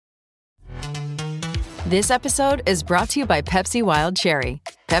This episode is brought to you by Pepsi Wild Cherry.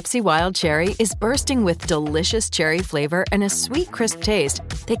 Pepsi Wild Cherry is bursting with delicious cherry flavor and a sweet, crisp taste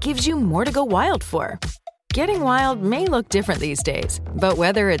that gives you more to go wild for. Getting wild may look different these days, but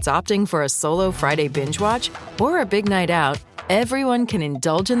whether it's opting for a solo Friday binge watch or a big night out, everyone can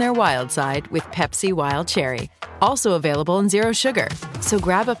indulge in their wild side with Pepsi Wild Cherry. Also available in Zero Sugar. So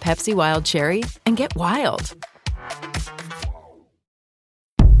grab a Pepsi Wild Cherry and get wild.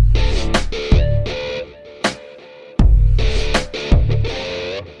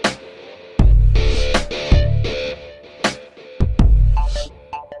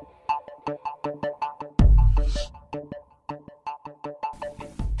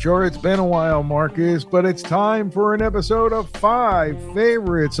 Sure, it's been a while, Marcus, but it's time for an episode of 5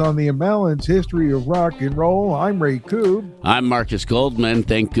 Favorites on the Imbalanced History of Rock and Roll. I'm Ray Koob. I'm Marcus Goldman.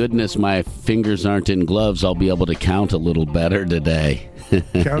 Thank goodness my fingers aren't in gloves. I'll be able to count a little better today.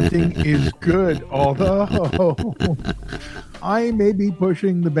 Counting is good, although I may be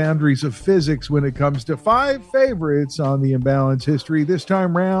pushing the boundaries of physics when it comes to 5 favorites on the Imbalanced History. This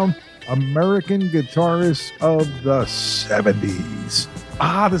time round, American guitarists of the 70s.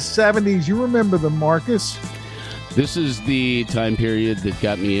 The 70s. You remember them, Marcus? This is the time period that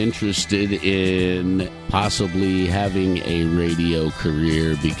got me interested in possibly having a radio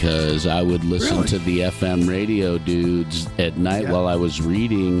career because I would listen to the FM radio dudes at night while I was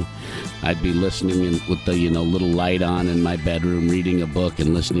reading. I'd be listening with the little light on in my bedroom, reading a book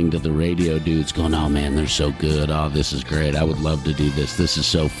and listening to the radio dudes going, oh man, they're so good. Oh, this is great. I would love to do this. This is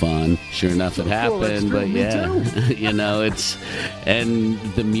so fun. Sure enough, it happened. But yeah, and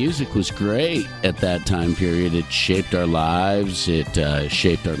the music was great at that time period. It shaped our lives. It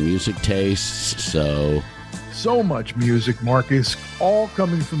shaped our music tastes. So much music, Marcus, all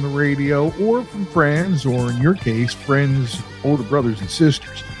coming from the radio or from friends, or in your case, friends, older brothers and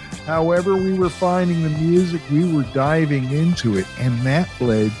sisters. However we were finding the music, we were diving into it, and that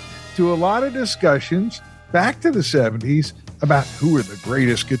led to a lot of discussions back to the 70s about who are the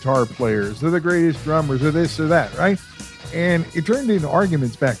greatest guitar players, or the greatest drummers, or this or that, right? And it turned into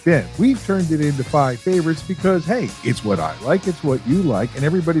arguments back then. We've turned it into 5 favorites because, hey, it's what I like, it's what you like, and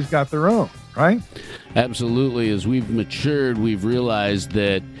everybody's got their own, right? Absolutely. As we've matured, we've realized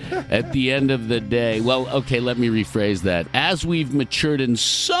that at the end of the day, well, okay, let me rephrase that. As we've matured in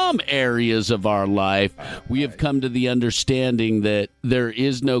some areas of our life, we have come to the understanding that there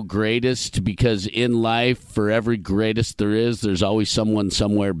is no greatest, because in life, for every greatest there is, there's always someone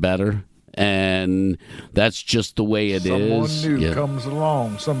somewhere better. And that's just the way it is. Someone new comes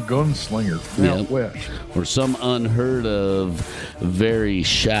along, some gunslinger from out west. Or some unheard of, very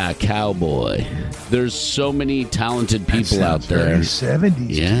shy cowboy. There's so many talented people out there. Very 70s,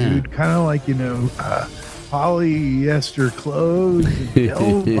 dude. Kind of like, polyester clothes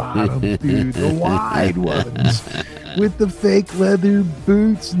and bell-bottoms, dude. The wide ones. With the fake leather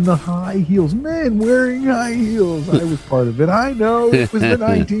boots and the high heels. Men wearing high heels. I was part of it. I know it was the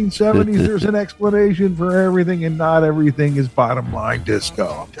 1970s. There's an explanation for everything, and not everything is bottom line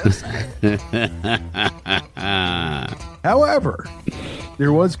disco. I'm just saying. However,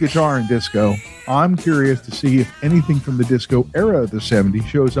 there was guitar in disco. I'm curious to see if anything from the disco era of the 70s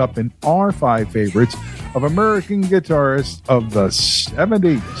shows up in our 5 favorites of American guitarists of the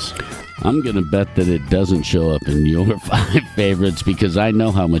 70s. I'm going to bet that it doesn't show up in your 5 favorites because I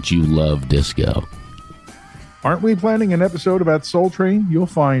know how much you love disco. Aren't we planning an episode about Soul Train? You'll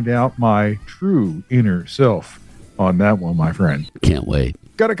find out my true inner self on that one, my friend. Can't wait.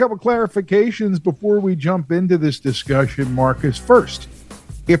 Got a couple clarifications before we jump into this discussion, Marcus. First,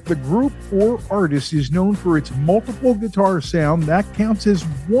 if the group or artist is known for its multiple guitar sound, that counts as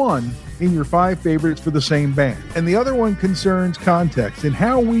one in your 5 favorites for the same band. And the other one concerns context and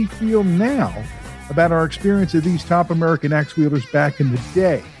how we feel now about our experience of these top American axe wielders back in the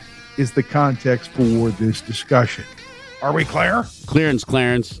day is the context for this discussion. Are we clear? Clearance,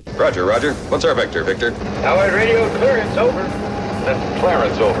 Clarence. Roger. What's our vector, Victor? Howard radio clearance over. That's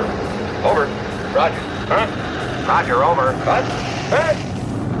Clarence over. Over. Roger. Huh? Roger, over. What? Hey.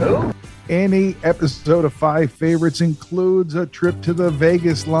 Who? Any episode of 5 favorites includes a trip to the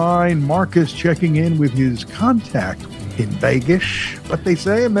Vegas line. Marcus checking in with his contact in Vegas. What they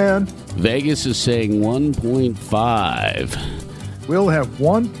say, man? Vegas is saying 1.5. We'll have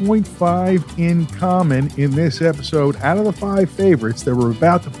 1.5 in common in this episode out of the 5 favorites that we're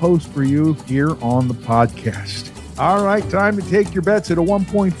about to post for you here on the podcast. All right, time to take your bets at a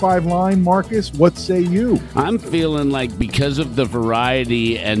 1.5 line. Marcus, what say you? I'm feeling like because of the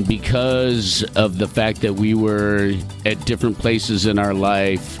variety and because of the fact that we were at different places in our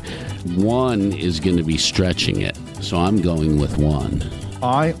life, 1 is going to be stretching it. So I'm going with 1.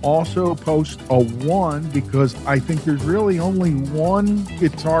 I also post a 1 because I think there's really only one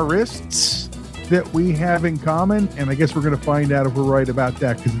guitarists that we have in common, and I guess we're going to find out if we're right about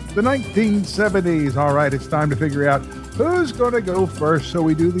that because it's the 1970s. All right, it's time to figure out who's going to go first. So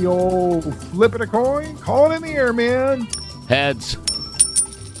we do the old flipping a coin, call it in the air, man. Heads.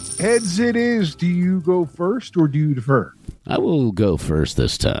 Heads it is. Do you go first or do you defer? I will go first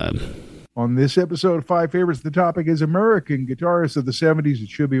this time. On this episode of Five Favorites, the topic is American guitarists of the 70s. It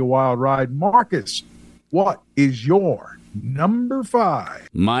should be a wild ride. Marcus, what is your number 5?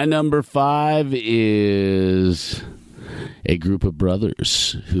 My number 5 is a group of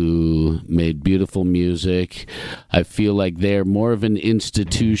brothers who made beautiful music. I feel like they're more of an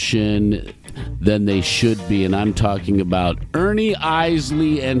institution than they should be, and I'm talking about Ernie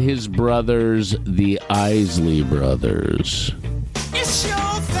Isley and his brothers, the Isley Brothers. It's your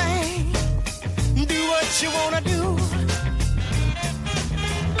thing. Do what you want to do.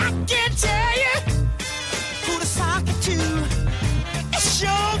 I can't tell you who to sock it to. It's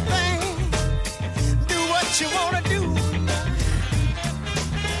your thing. Do what you want to do.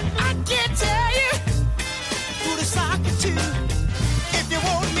 I can't tell you who to sock it to. If you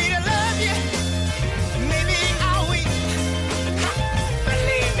want me to love you, maybe I'll wait.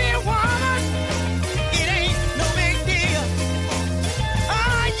 Believe me, woman, it ain't no big deal.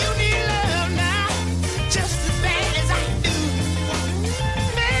 Oh, you need love now, just as bad as I do.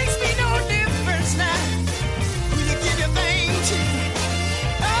 Makes me no difference now who you give your thing to.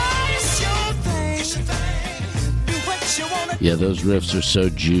 Oh, it's your thing. It's your thing. Do what you wanna do. Yeah, those riffs are so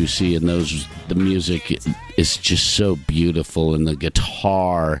juicy, and the music is just so beautiful, and the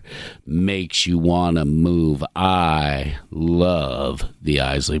guitar makes you want to move. I love the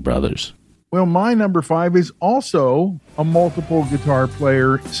Isley Brothers. Well, my number 5 is also a multiple guitar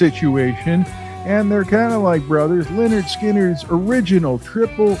player situation, and they're kind of like brothers. Lynyrd Skynyrd's original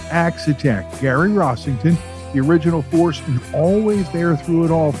triple axe attack. Gary Rossington, the original force, and always there through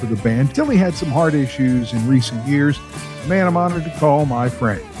it all for the band, till he had some heart issues in recent years. A man I'm honored to call my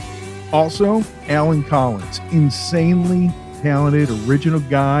friend. Also, Alan Collins, insanely talented original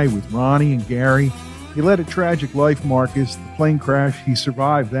guy with Ronnie and Gary. He led a tragic life, Marcus. The plane crash, he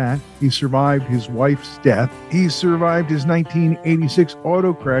survived that. He survived his wife's death. He survived his 1986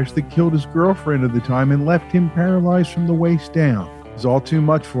 auto crash that killed his girlfriend at the time and left him paralyzed from the waist down. It was all too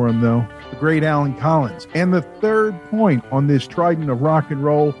much for him, though. The great Alan Collins. And the third point on this trident of rock and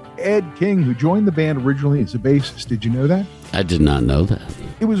roll, Ed King, who joined the band originally as a bassist. Did you know that? I did not know that.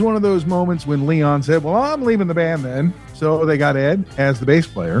 It was one of those moments when Leon said, well, I'm leaving the band then. So they got Ed as the bass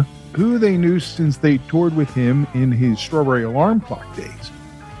player, who they knew since they toured with him in his Strawberry Alarm Clock days.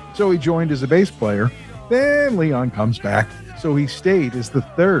 So he joined as a bass player. Then Leon comes back. So he stayed as the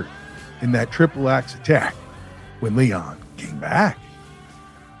third in that triple axe attack when Leon came back.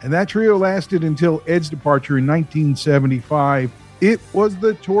 And that trio lasted until Ed's departure in 1975. It was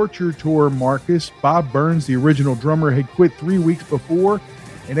the torture tour, Marcus. Bob Burns, the original drummer, had quit 3 weeks before,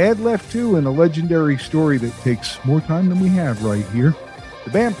 and Ed left too, in a legendary story that takes more time than we have right here.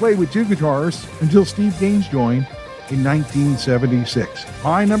 The band played with 2 guitarists until Steve Gaines joined in 1976.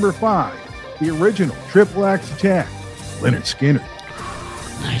 My number 5, the original triple axe attack, Lynyrd Skynyrd.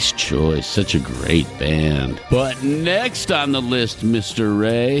 Nice choice. Such a great band. But next on the list, Mr.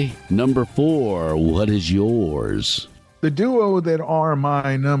 Ray, number 4, what is yours? The duo that are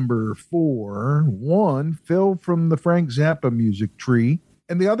my number 4, one fell from the Frank Zappa music tree,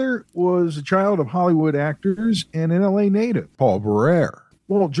 and the other was a child of Hollywood actors and an LA native, Paul Barrere.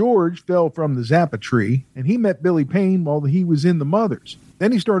 Well, George fell from the Zappa tree, and he met Billy Payne while he was in the Mothers.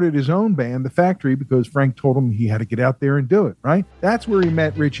 Then he started his own band, The Factory, because Frank told him he had to get out there and do it, right? That's where he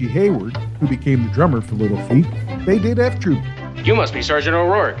met Richie Hayward, who became the drummer for Little Feat. They did F Troop. You must be Sergeant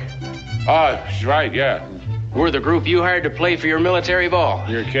O'Rourke. Oh, that's right, yeah. We're the group you hired to play for your military ball.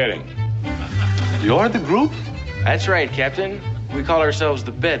 You're kidding. You're the group? That's right, Captain. We call ourselves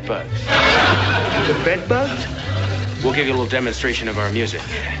the Bedbugs. The Bedbugs? We'll give you a little demonstration of our music.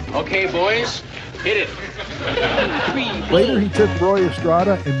 Okay, boys, hit it. 3, Later, he took Roy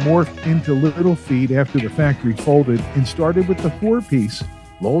Estrada and morphed into Little Feat after The Factory folded and started with the 4-piece,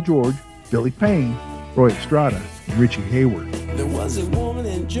 Lowell George, Billy Payne, Roy Estrada, and Richie Hayward. There was a woman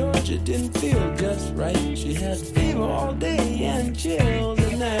in Georgia, didn't feel just right. She had fever all day and chills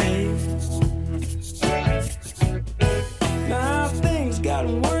at night. Now things got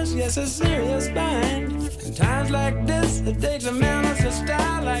worse, yes, a serious bind. In times like this, it takes a man that's a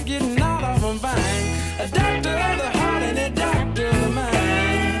style like getting out of a vine. A doctor of the heart and a doctor of the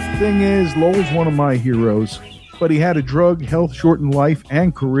mind. Thing is, Lowell's one of my heroes, but he had a drug, health-shortened life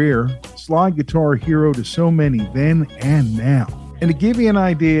and career. Slide guitar hero to so many then and now. And to give you an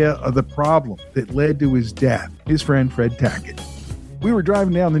idea of the problem that led to his death, his friend Fred Tackett. We were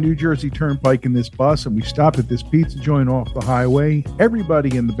driving down the New Jersey Turnpike in this bus, and we stopped at this pizza joint off the highway.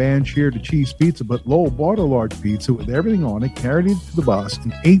 Everybody in the band shared a cheese pizza, but Lowell bought a large pizza with everything on it, carried it to the bus,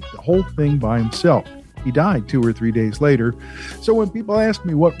 and ate the whole thing by himself. He died 2 or 3 days later. So when people ask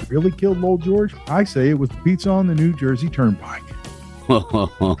me what really killed Lowell George, I say it was the pizza on the New Jersey Turnpike.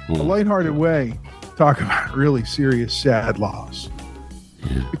 A lighthearted way to talk about really serious, sad loss.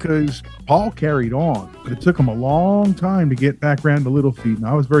 Yeah. Because Paul carried on, but it took him a long time to get back around to Little Feat, and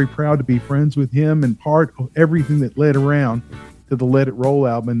I was very proud to be friends with him and part of everything that led around to the Let It Roll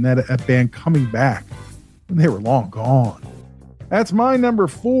album and that band coming back when they were long gone. That's my number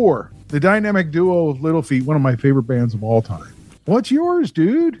 4, the dynamic duo of Little Feat, one of my favorite bands of all time. What's yours,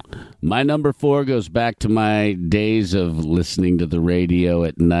 dude? My number 4 goes back to my days of listening to the radio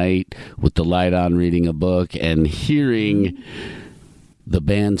at night with the light on, reading a book, and hearing the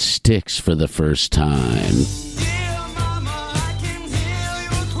band Styx for the first time.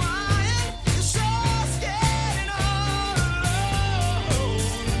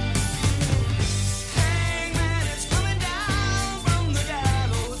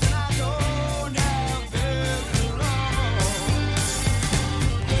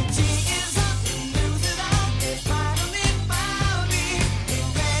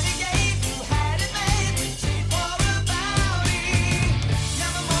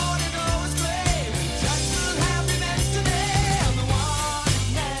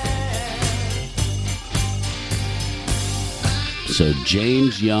 So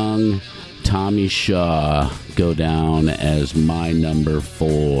James Young, Tommy Shaw go down as my number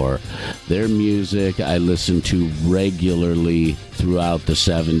 4. Their music I listened to regularly throughout the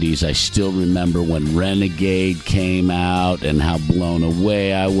 70s. I still remember when Renegade came out and how blown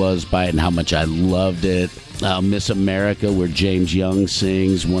away I was by it and how much I loved it. Miss America, where James Young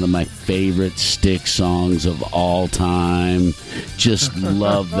sings, one of my favorite Styx songs of all time. Just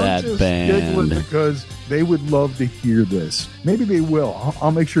love that band. Because they would love to hear this. Maybe they will.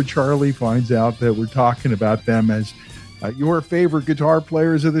 I'll make sure Charlie finds out that we're talking about them as your favorite guitar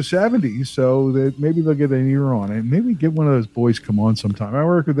players of the 70s, so that maybe they'll get an ear on it. Maybe get one of those boys come on sometime. I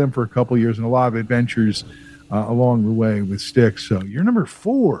worked with them for a couple of years and a lot of adventures along the way with Styx. So you're number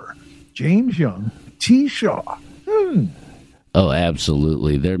 4, James Young, T. Shaw. Oh,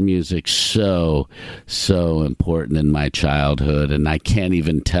 absolutely. Their music's so important in my childhood, and I can't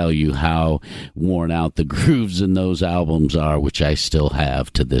even tell you how worn out the grooves in those albums are, which I still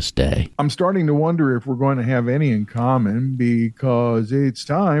have to this day. I'm starting to wonder if we're going to have any in common, because it's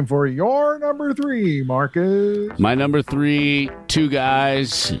time for your number 3, Marcus. My number 3, 2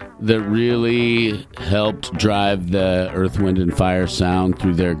 guys that really helped drive the Earth, Wind, and Fire sound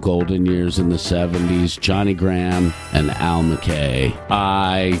through their golden years in the 70s, Johnny Graham and Al McKay.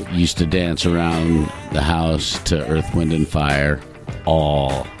 I used to dance around the house to Earth, Wind, and Fire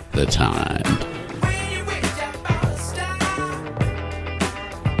all the time.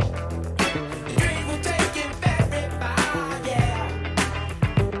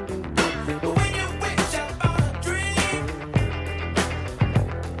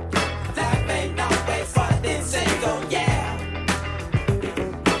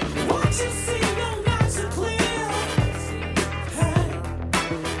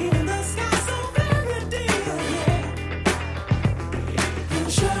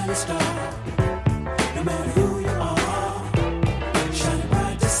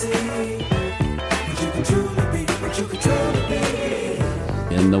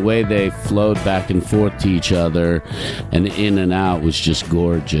 And the way they flowed back and forth to each other and in and out was just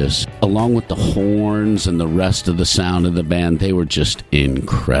gorgeous. Along with the horns and the rest of the sound of the band, they were just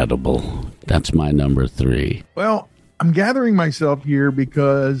incredible. That's my number 3. Well, I'm gathering myself here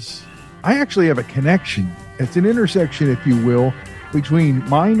because I actually have a connection. It's an intersection, if you will, between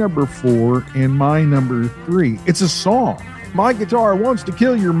my number 4 and my number 3. It's a song. My Guitar Wants to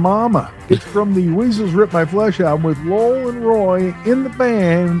Kill Your Mama. It's from the Weasels Rip My Flesh album with Lowell and Roy in the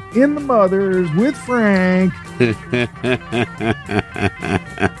band, in the Mothers, with Frank.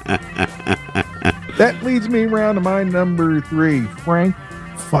 That leads me around to my number 3, Frank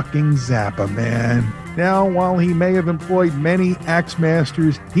fucking Zappa, man. Now, while he may have employed many axe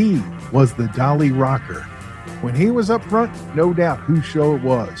masters, he was the Dolly Rocker. When he was up front, no doubt whose show it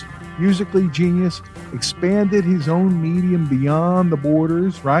was. Musically genius, expanded his own medium beyond the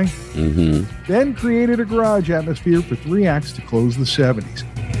borders, right? Mm-hmm. Then created a garage atmosphere for 3 acts to close the 70s.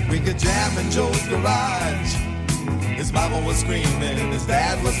 We could jam in Joe's garage. His mama was screaming, his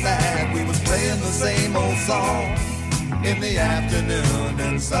dad was mad. We was playing the same old song in the afternoon,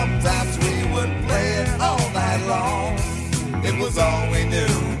 and sometimes we would play it all night long. It was all we knew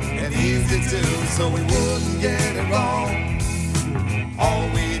and easy to, so we wouldn't get it wrong. All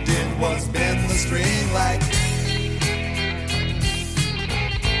we did was bend the string like,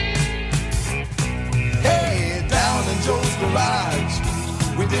 hey, down in Joe's garage,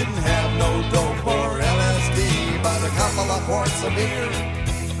 we didn't have no dope or LSD, but a couple of quarts of beer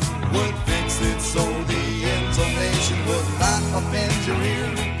would fix it so the intonation would not offend your ear.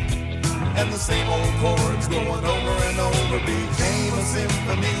 And the same old chords going over and over became a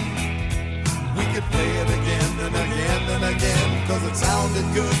symphony. We could play it again and again and again, 'cause it sounded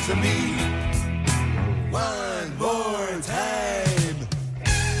good to me. One more time.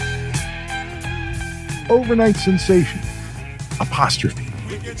 Overnight sensation, Apostrophe,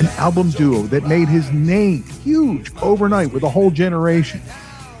 an album duo that made his name huge overnight with a whole generation.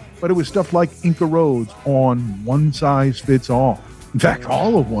 But it was stuff like Inca Roads on One Size Fits All. In fact,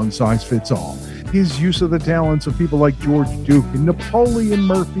 all of One Size Fits All. His use of the talents of people like George Duke and Napoleon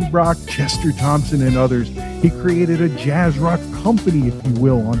Murphy, Brock, Chester Thompson, and others. He created a jazz rock company, if you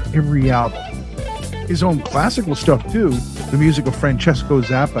will, on every album. His own classical stuff, too. The music of Francesco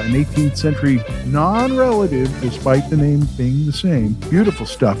Zappa, an 18th century non-relative, despite the name being the same. Beautiful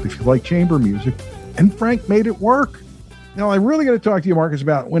stuff if you like chamber music. And Frank made it work. Now, I really got to talk to you, Marcus,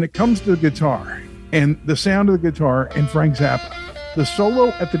 about when it comes to the guitar and the sound of the guitar and Frank Zappa. The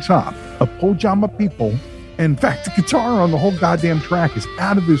solo at the top of Pajama People, in fact, the guitar on the whole goddamn track is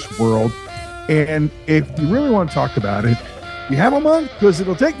out of this world. And if you really want to talk about it, you have a month, because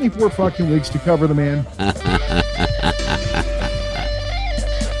it'll take me 4 fucking weeks to cover the man.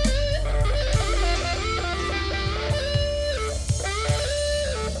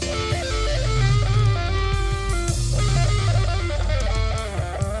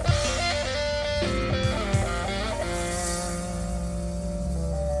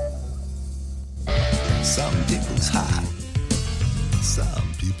 Some people's hot,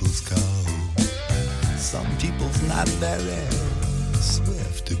 some people's cold, some people's not very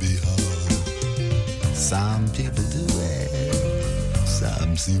swift to behold. Some people do it,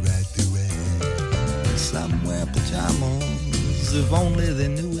 some see right through it. Some wear pajamas, if only they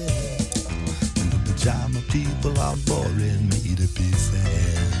knew it. And the pajama people are boring me to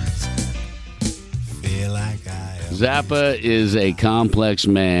pieces. Feel like I Zappa is a complex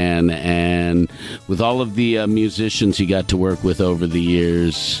man, and with all of the musicians he got to work with over the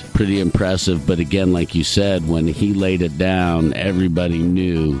years, pretty impressive. But again, like you said, when he laid it down, everybody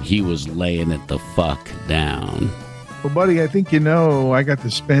knew he was laying it the fuck down. Well, buddy, I think you know I got to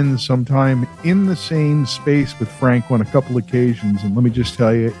spend some time in the same space with Frank on a couple occasions, and let me just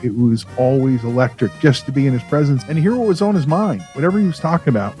tell you, it was always electric just to be in his presence and hear what was on his mind. Whatever he was talking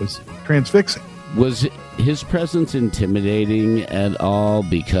about was transfixing. Was his presence intimidating at all,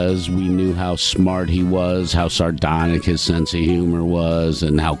 because we knew how smart he was, how sardonic his sense of humor was,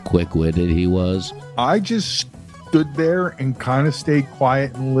 and how quick-witted he was? I just stood there and kind of stayed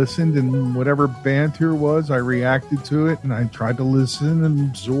quiet and listened, and whatever banter was, I reacted to it, and I tried to listen and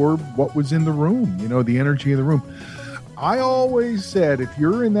absorb what was in the room, you know, the energy of the room. I always said, if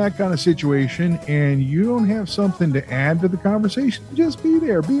you're in that kind of situation and you don't have something to add to the conversation, just be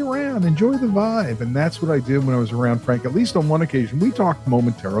there, be around, enjoy the vibe. And that's what I did when I was around Frank. At least on one occasion, we talked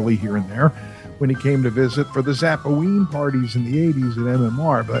momentarily here and there when he came to visit for the Zappaween parties in the 80s at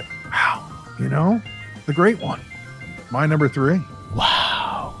MMR. But wow, you know, the great one. My number 3.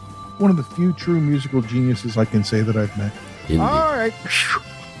 Wow. One of the few true musical geniuses I can say that I've met. Indeed. All right.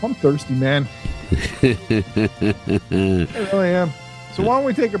 I'm thirsty, man. I really am. So why don't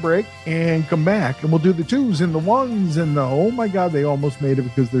we take a break and come back, and we'll do the 2s and the 1s and the, oh my God, they almost made it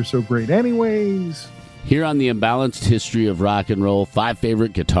because they're so great anyways. Here on the Imbalanced History of Rock and Roll, 5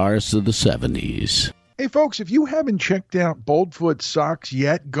 favorite guitarists of the 70s. Hey, folks, if you haven't checked out Boldfoot Socks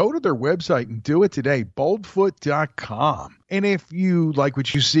yet, go to their website and do it today, boldfoot.com. And if you like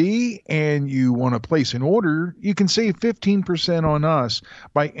what you see and you want to place an order, you can save 15% on us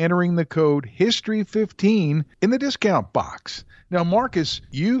by entering the code HISTORY15 in the discount box. Now, Marcus,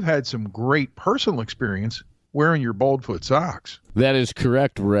 you've had some great personal experience wearing your Boldfoot socks. That is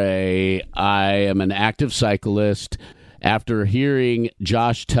correct, Ray. I am an active cyclist. After hearing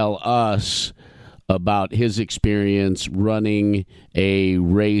Josh tell us about his experience running a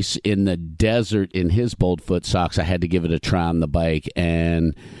race in the desert in his Boldfoot socks, I had to give it a try on the bike,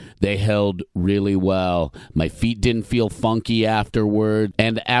 and they held really well. My feet didn't feel funky afterward,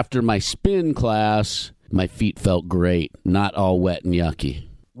 and after my spin class, my feet felt great, not all wet and yucky.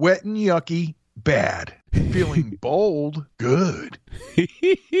 Wet and yucky, bad. Feeling bold? Good.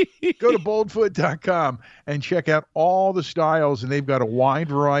 Go to boldfoot.com and check out all the styles, and they've got a wide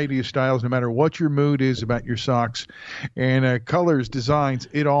variety of styles no matter what your mood is about your socks. And colors, designs,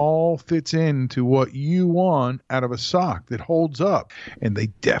 it all fits into what you want out of a sock that holds up. And they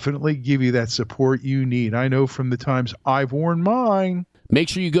definitely give you that support you need. I know from the times I've worn mine. Make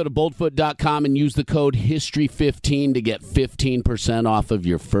sure you go to boldfoot.com and use the code HISTORY15 to get 15% off of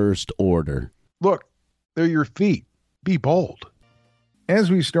your first order. Look, they're your feet. Be bold. As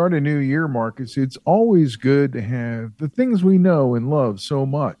we start a new year, Marcus, it's always good to have the things we know and love so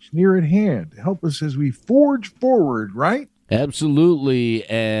much near at hand to help us as we forge forward, right? Absolutely.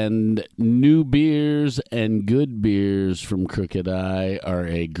 And new beers and good beers from Crooked Eye are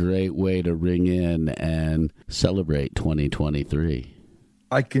a great way to ring in and celebrate 2023.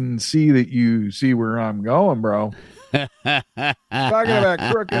 I can see that you see where I'm going, bro. Talking about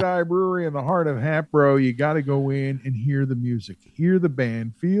Crooked Eye Brewery in the heart of Hatboro, you got to go in and hear the music, hear the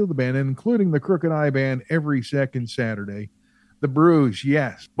band, feel the band, and including the Crooked Eye Band every second Saturday. The brews,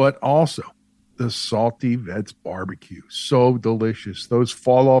 yes, but also the Salty Vets barbecue. So delicious. Those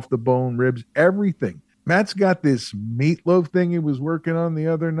fall off the bone ribs, everything. Matt's got this meatloaf thing he was working on the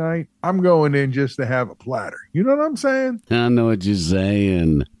other night. I'm going in just to have a platter. You know what I'm saying? I know what you're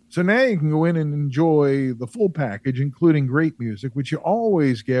saying. So now you can go in and enjoy the full package, including great music, which you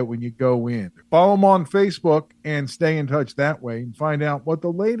always get when you go in. Follow them on Facebook and stay in touch that way and find out what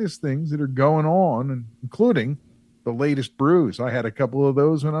the latest things that are going on, including the latest brews. I had a couple of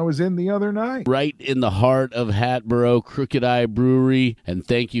those when I was in the other night. Right in the heart of Hatboro, Crooked Eye Brewery. And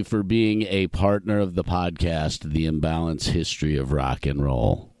thank you for being a partner of the podcast, The Imbalanced History of Rock and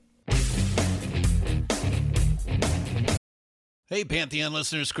Roll. Hey, Pantheon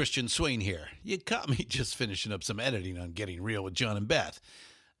listeners, Christian Swain here. You caught me just finishing up some editing on Getting Real with John and Beth.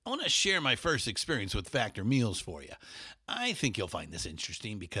 I want to share my first experience with Factor Meals for you. I think you'll find this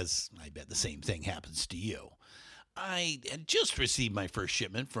interesting because I bet the same thing happens to you. I had just received my first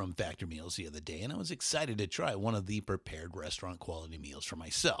shipment from Factor Meals the other day, and I was excited to try one of the prepared restaurant quality meals for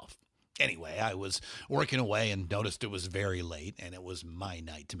myself. Anyway, I was working away and noticed it was very late, and it was my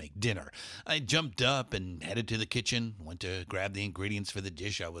night to make dinner. I jumped up and headed to the kitchen, went to grab the ingredients for the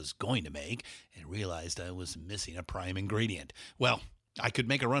dish I was going to make, and realized I was missing a prime ingredient. Well, I could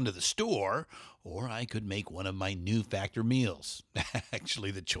make a run to the store, or I could make one of my new Factor meals.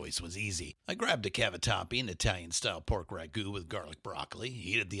 Actually, the choice was easy. I grabbed a cavatappi, an Italian-style pork ragu with garlic broccoli,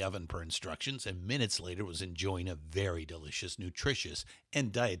 heated the oven per instructions, and minutes later was enjoying a very delicious, nutritious,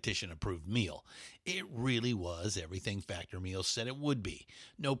 and dietitian-approved meal. It really was everything Factor Meals said it would be.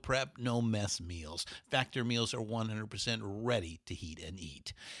 No prep, no mess meals. Factor Meals are 100% ready to heat and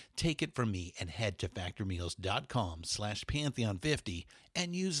eat. Take it from me and head to factormeals.com/Pantheon50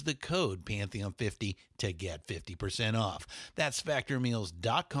 and use the code Pantheon50 to get 50% off. That's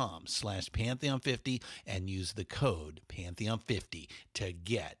factormeals.com/Pantheon50 and use the code Pantheon50 to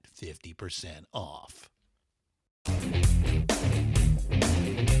get 50% off.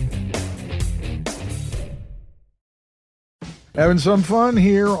 Having some fun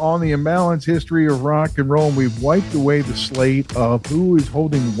here on the Imbalanced History of Rock and Roll. We've wiped away the slate of who is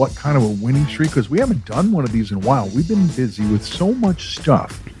holding what kind of a winning streak because we haven't done one of these in a while. We've been busy with so much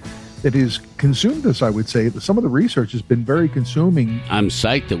stuff that has consumed us, I would say. Some of the research has been very consuming. I'm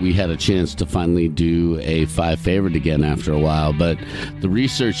psyched that we had a chance to finally do a 5 favorite again after a while, but the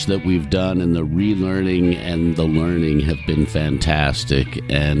research that we've done and the relearning and the learning have been fantastic,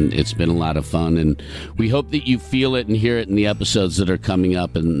 and it's been a lot of fun, and we hope that you feel it and hear it in the episodes that are coming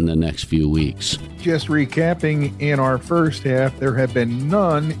up in the next few weeks. Just recapping, in our first half, there have been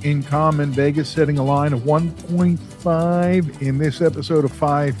none in common. Vegas setting a line of 1.5 in this episode of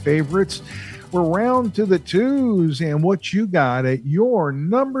 5 favorites. We're round to the twos, and what you got at your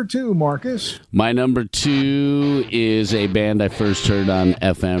number 2, Marcus? My number 2 is a band I first heard on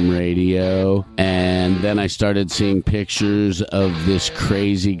FM radio, and then I started seeing pictures of this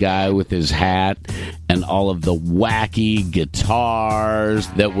crazy guy with his hat and all of the wacky guitars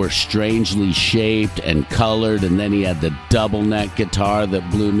that were strangely shaped and colored, and then he had the double neck guitar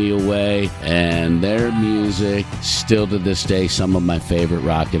that blew me away, and their music, still to this day, some of my favorite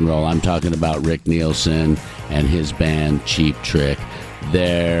rock and roll. I'm talking about Rick Nielsen and his band Cheap Trick.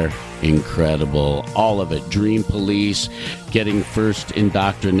 They're incredible. All of it. Dream Police, getting first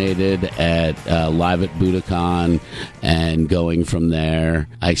indoctrinated at live at Budokan and going from there.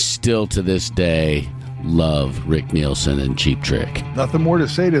 I still to this day love Rick Nielsen and Cheap Trick. Nothing more to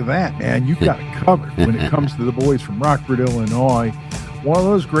say to that, man. You've got it covered when it comes to the boys from Rockford, Illinois. One of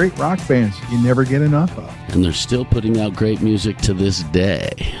those great rock bands you never get enough of. And they're still putting out great music to this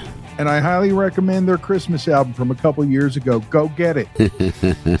day. And I highly recommend their Christmas album from a couple years ago. Go get it.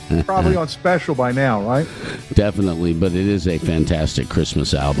 Probably on special by now, right? Definitely, but it is a fantastic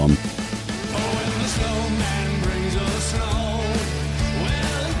Christmas album.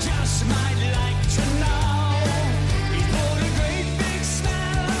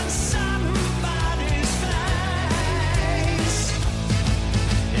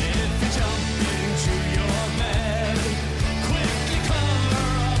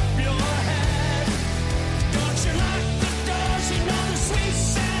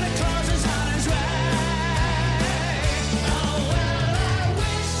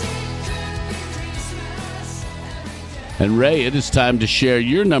 And Ray, it is time to share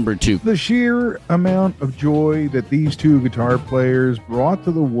your number 2. The sheer amount of joy that these two guitar players brought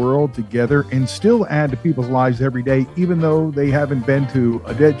to the world together and still add to people's lives every day, even though they haven't been to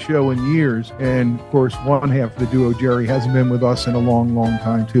a Dead show in years. And of course, one half of the duo, Jerry, hasn't been with us in a long, long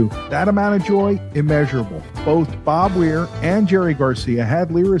time too. That amount of joy, immeasurable. Both Bob Weir and Jerry Garcia had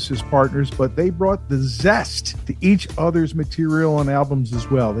lyricist partners, but they brought the zest to each other's material on albums as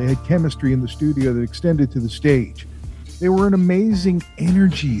well. They had chemistry in the studio that extended to the stage. They were an amazing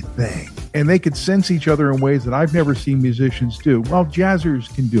energy thing, and they could sense each other in ways that I've never seen musicians do. Well,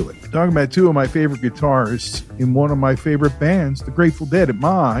 jazzers can do it. Talking about two of my favorite guitarists in one of my favorite bands, the Grateful Dead, at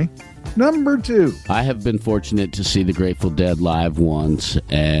my number 2. I have been fortunate to see the Grateful Dead live once,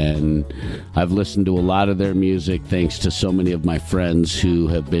 and I've listened to a lot of their music thanks to so many of my friends who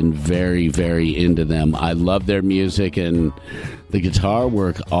have been very, very into them. I love their music, and the guitar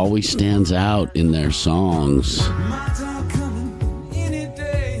work always stands out in their songs.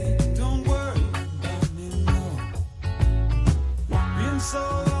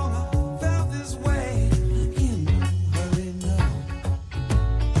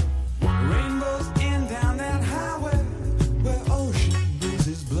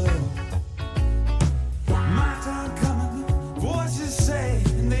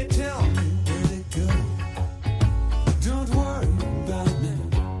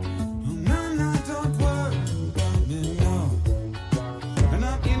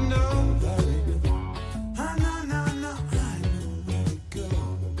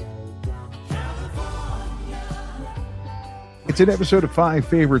 It's an episode of 5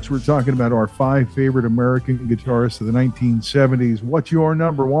 Favorites. We're talking about our 5 favorite American guitarists of the 1970s. What's your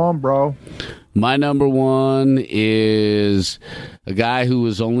number 1, bro? My number 1 is a guy who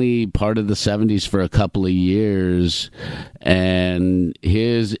was only part of the 70s for a couple of years, and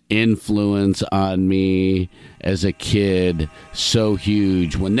his influence on me as a kid, so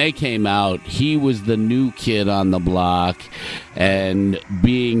huge. When they came out, he was the new kid on the block, and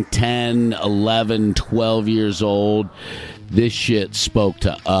being 10, 11, 12 years old, this shit spoke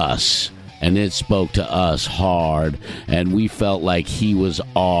to us, and it spoke to us hard, and we felt like he was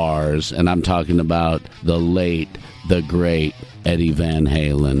ours. And I'm talking about the late, the great Eddie Van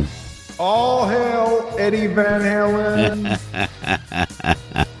Halen. All hail Eddie Van Halen.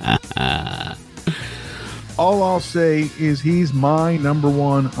 All I'll say is he's my number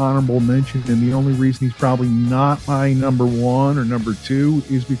 1 honorable mention, and the only reason he's probably not my number 1 or number 2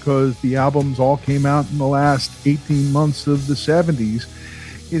 is because the albums all came out in the last 18 months of the 70s.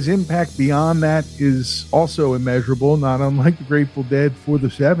 His impact beyond that is also immeasurable, not unlike the Grateful Dead for the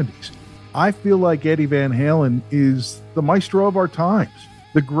 70s. I feel like Eddie Van Halen is the maestro of our times,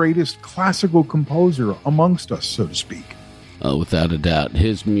 the greatest classical composer amongst us, so to speak. Oh, without a doubt.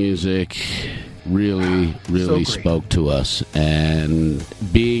 His music really spoke to us. And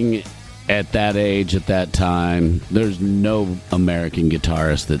being at that age, at that time, there's no American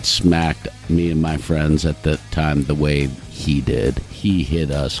guitarist that smacked me and my friends at the time the way he did. He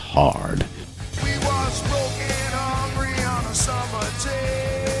hit us hard. We was broken hungry on a summer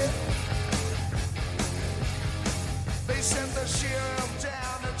day. They sent the sheriff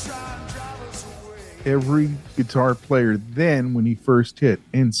down to try and drive us away. Every guitar player then, when he first hit,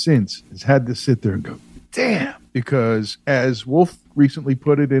 and since, has had to sit there and go, damn. Because as Wolf recently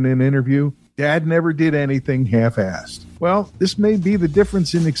put it in an interview, Dad never did anything half-assed. Well, this may be the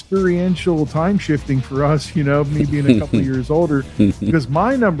difference in experiential time shifting for us, you know, me being a couple of years older, because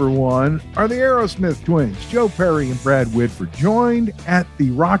my number 1 are the Aerosmith twins, Joe Perry and Brad Whitford, joined at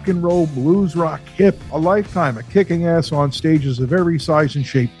the rock and roll blues rock hip, a lifetime of kicking ass on stages of every size and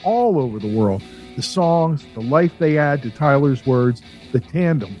shape all over the world. The songs, the life they add to Tyler's words, the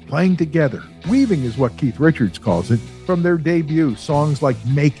tandem playing together. Weaving is what Keith Richards calls it. From their debut, songs like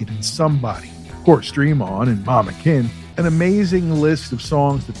Make It and Somebody, of course Dream On and Mama Kin, an amazing list of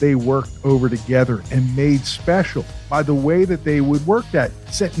songs that they worked over together and made special by the way that they would work that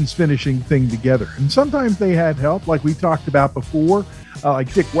sentence finishing thing together. And sometimes they had help, like we talked about before,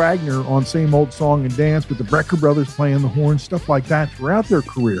 like Dick Wagner on Same Old Song and Dance with the Brecker Brothers playing the horn, stuff like that throughout their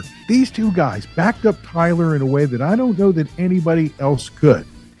career. These two guys backed up Tyler in a way that I don't know that anybody else could.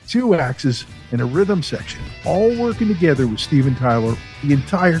 Two axes and a rhythm section, all working together with Steven Tyler the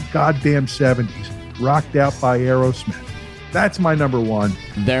entire goddamn 70s, rocked out by Aerosmith. That's my number one.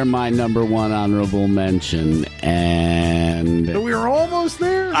 They're my number one honorable mention, and so we were almost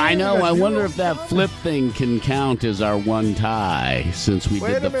there. I know. I wonder if that flip thing can count as our one tie since we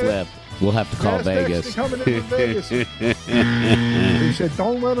did the flip. We'll have to call Vegas. Coming into Vegas. They said,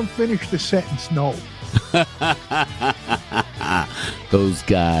 "Don't let them finish the sentence." No. Those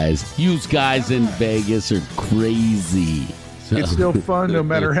guys, you guys in Vegas are crazy. It's still fun no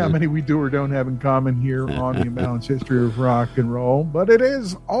matter how many we do or don't have in common here on the Imbalanced History of Rock and Roll. But it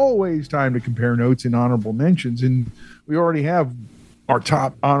is always time to compare notes and honorable mentions. And we already have our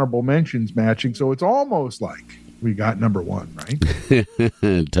top honorable mentions matching. So it's almost like we got number one, right?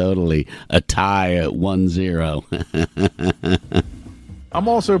 Totally. A tie at 1-0. I'm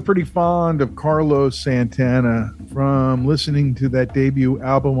also pretty fond of Carlos Santana from listening to that debut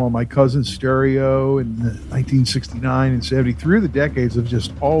album on my cousin's stereo in 1969 and 70. Through the decades, I've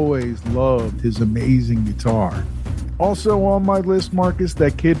just always loved his amazing guitar. Also on my list, Marcus,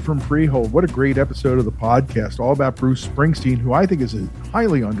 that kid from Freehold. What a great episode of the podcast, all about Bruce Springsteen, who I think is a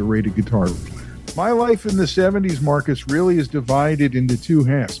highly underrated guitar player. My life in the 70s, Marcus, really is divided into two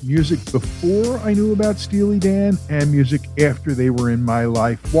halves. Music before I knew about Steely Dan and music after they were in my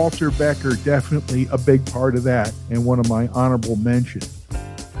life. Walter Becker, definitely a big part of that and one of my honorable mentions.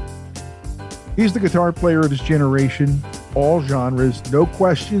 He's the guitar player of his generation, all genres, no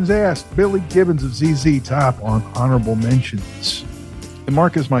questions asked. Billy Gibbons of ZZ Top on honorable mentions. And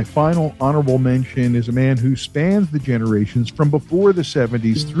Marcus, my final honorable mention is a man who spans the generations from before the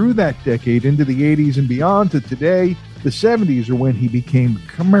 70s through that decade into the 80s and beyond to today. The 70s are when he became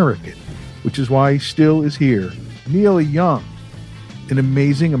American, which is why he still is here. Neil Young, an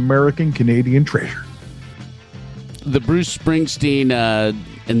amazing American-Canadian treasure. The Bruce Springsteen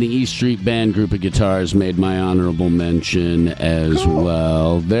and the E Street Band group of guitars made my honorable mention as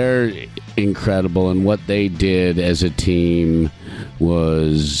well. They're incredible, and what they did as a team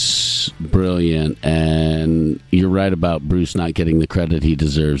was brilliant. And you're right about Bruce not getting the credit he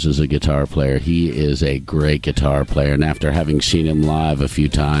deserves as a guitar player. He is a great guitar player, and after having seen him live a few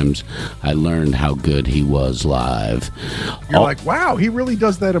times, I learned how good he was live. You're like, wow, he really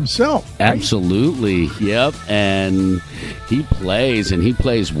does that himself, right? Absolutely, yep. And he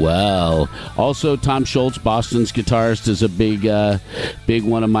plays well. Also, Tom Scholz, Boston's guitarist, is a big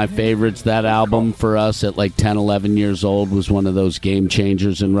one of my favorites. That album for us at like 10, 11 years old was one of those game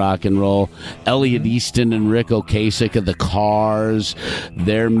changers in rock and roll. Elliot Easton and Rick Ocasek of the Cars,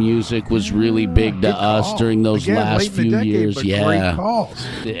 their music was really big to us during those last few years. Yeah,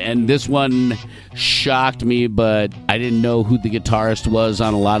 and this one shocked me, but I didn't know who the guitarist was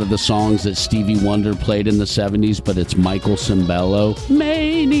on a lot of the songs that Stevie Wonder played in the 70s, but it's Michael Cimbello.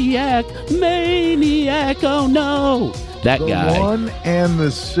 Maniac, oh no. That guy. One and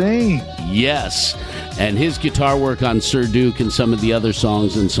the same. Yes. And his guitar work on Sir Duke and some of the other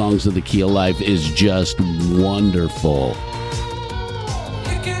songs and Songs of the Key of Life is just wonderful.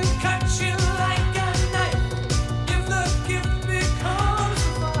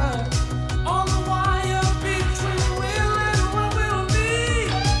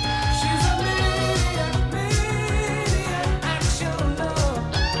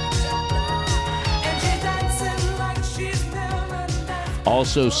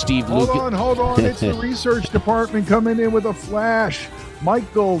 Also, Steve Lucas. Hold on. It's the research department coming in with a flash.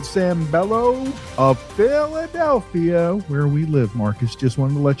 Michael Cimbello of Philadelphia, where we live, Marcus. Just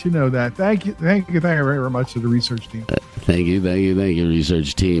wanted to let you know that. Thank you very much to the research team. Thank you,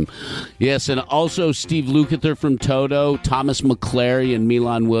 research team. Yes, and also Steve Lukather from Toto, Thomas McClary and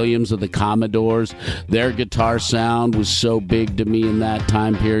Milan Williams of the Commodores. Their guitar sound was so big to me in that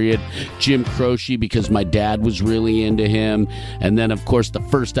time period. Jim Croce, because my dad was really into him. And then, of course, the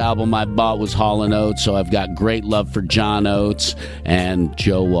first album I bought was Hall & Oates, so I've got great love for John Oates. And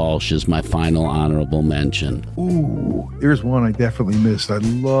Joe Walsh is my final honorable mention. Ooh, there's one I definitely missed. I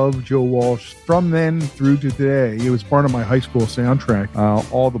love Joe Walsh from then through to today. It was part of of my high school soundtrack,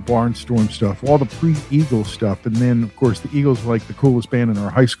 all the Barnstorm stuff, all the pre-Eagles stuff. And then, of course, the Eagles were like the coolest band in our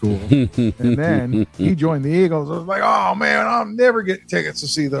high school. And then he joined the Eagles. I was like, oh, man, I'll never get tickets to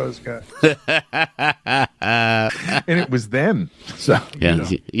see those guys. And it was then. So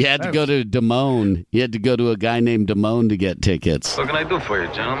you had to go to Damone. You had to go to a guy named Damone to get tickets. What can I do for you,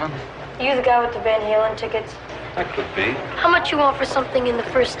 gentlemen? You the guy with the Van Halen tickets? That could be. How much you want for something in the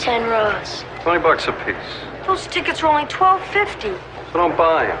first 10 rows? $20 a piece. Those tickets are only $12.50. So don't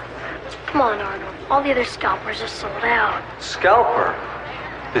buy them. Come on, Arnold. All the other scalpers are sold out. Scalper?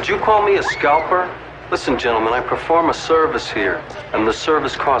 Did you call me a scalper? Listen, gentlemen, I perform a service here, and the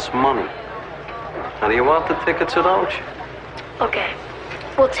service costs money. Now, do you want the tickets or don't you? Okay,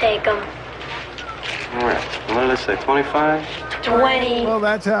 we'll take them. All right, what did I say, 25? 20. Well,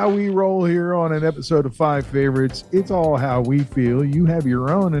 that's how we roll here on an episode of Five Favorites. It's all how we feel. You have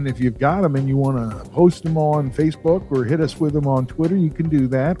your own, and if you've got them and you want to post them on Facebook or hit us with them on Twitter, you can do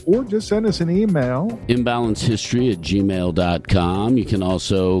that, or just send us an email. imbalancedhistory@gmail.com. You can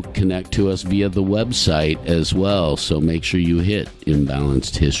also connect to us via the website as well, so make sure you hit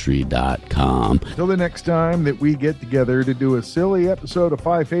imbalancedhistory.com. Till the next time that we get together to do a silly episode of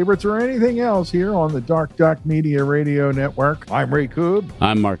Five Favorites or anything else here on the Dark Duck Media Radio Network, I'm Ray Koob.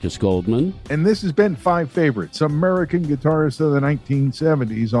 I'm Marcus Goldman. And this has been Five Favorites, American guitarists of the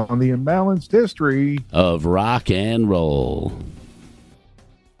 1970s on the Imbalanced History of Rock and Roll.